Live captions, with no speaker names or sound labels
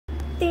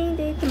ding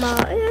ding, come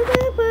on.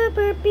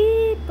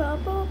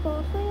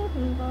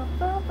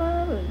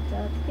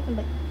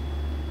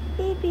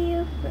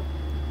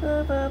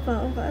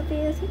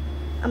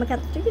 I'm a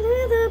cat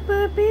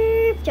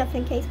just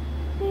in case.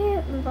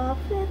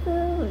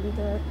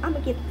 I'm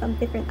gonna get some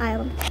different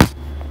items.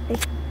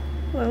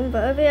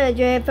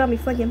 From me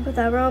fucking put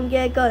that wrong,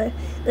 get got it.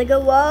 Like a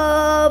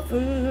wall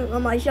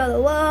on my shoulder,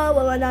 whoa,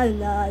 well, not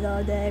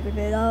all day, rip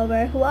it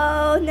over,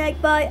 whoa,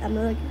 neck bite, I'm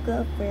looking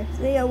good for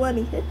see I want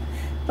me to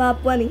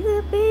pop when me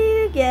to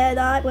be, get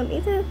out when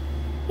me to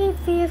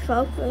feel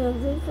fuck,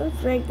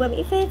 drink when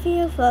me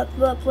feel fuck,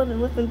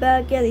 women whipping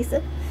back, get these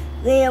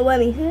see I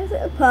want me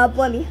to pop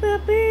when me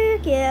to be,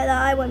 get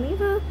out when me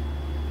to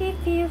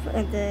feel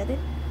and did it.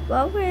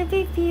 Well, where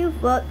if you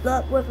fuck,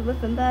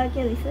 whipping back,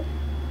 get these.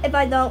 If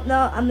I don't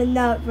know, I'm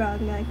not wrong.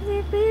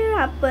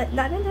 But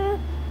not enough.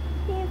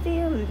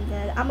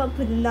 I'ma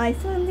put a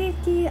nice one this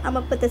year.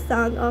 I'ma put the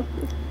song on.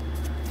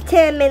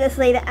 10 minutes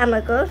later,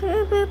 I'ma go.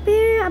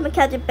 I'ma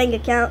catch a bank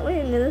account.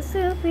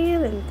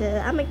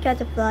 I'ma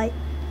catch a flight.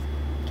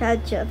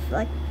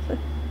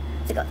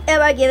 So go, if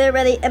I get it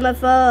ready, I'ma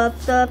fall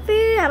off the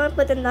fear. I'ma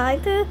put the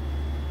 9 to.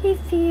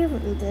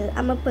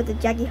 I'ma put the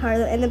Jackie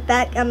Harlow in the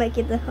back. I'ma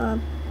get the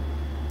hum.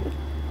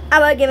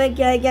 I'm gonna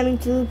get me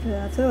 2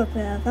 pills. I'm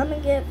gonna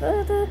get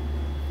further.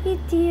 I'm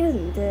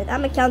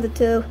gonna count to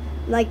 2,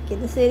 like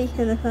in the city.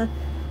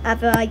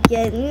 After I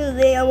get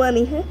music, I want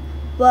me.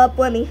 Bob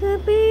want me.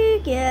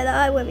 Get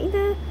I want me.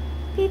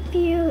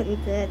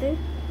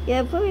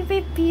 Yeah, put me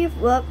 50.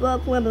 Bob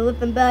want me.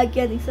 Whipping back,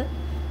 getting so.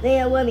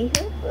 They want me.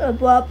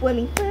 Bob want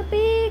me.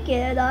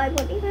 Get I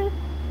want me.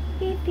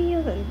 50.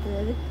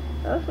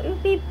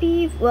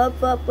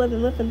 Bob want me.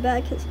 Whipping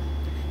back.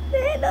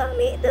 They love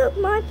me too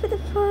much for the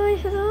pie,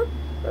 hello.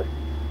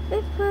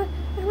 They put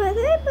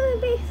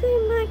me so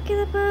much in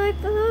the pie,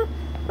 hello.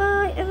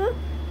 Bye, hello.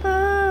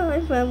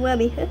 Bye, when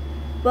me,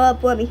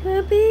 Bob, when me,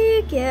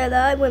 happy, get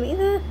I, when me,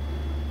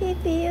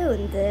 if you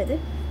and dead.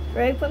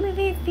 Right, when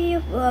me, feel,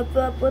 Bob,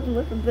 when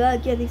me,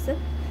 bad, getting so.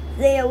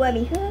 They are when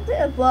me,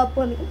 Bob,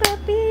 when me,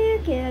 happy,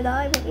 get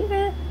I, when me,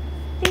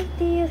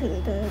 if you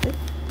and dead.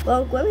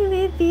 Bob, when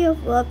me, feel,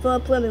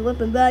 Bob, when me,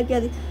 whipping bad,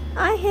 getting.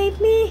 I hate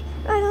me,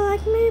 I don't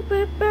like me,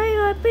 but very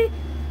happy.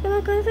 I'm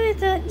not gonna say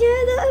that,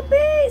 yeah, the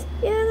beast,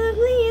 yeah, the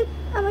lean.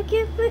 I'm a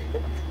gift,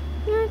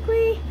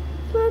 agree.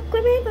 Smoke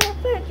with me, but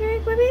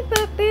drink with me,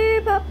 but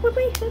beer, but with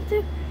me,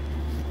 to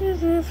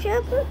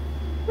shampoo.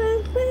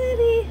 With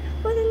me,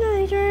 for the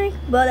night drink.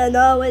 But I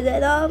know it's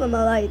at all, I'm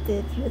like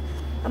this.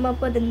 I'm gonna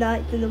put the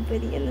night in the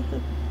video.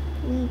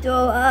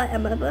 So I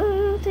am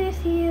about to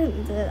see you.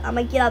 I'm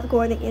gonna get out the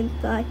corner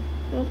inside.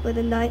 I'm gonna put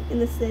the night in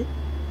the city.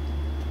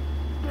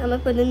 I'm gonna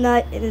put the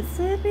night in the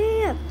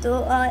city.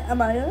 So I'm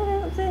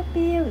gonna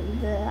city.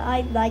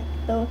 I like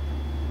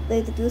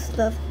to do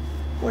stuff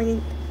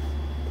morning.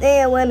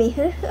 They want me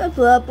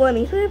up when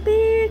me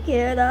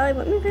get I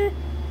want me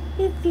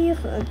if you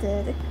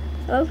wanted.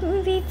 Oh,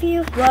 if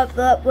you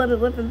flop when me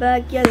whipping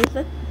back, get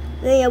it.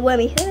 They want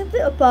me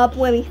pop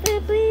when me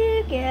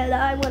get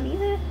I want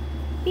me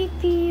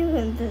if you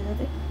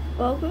wanted.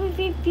 Oh,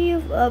 if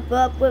you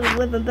flop when me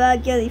whipping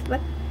back, get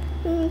it.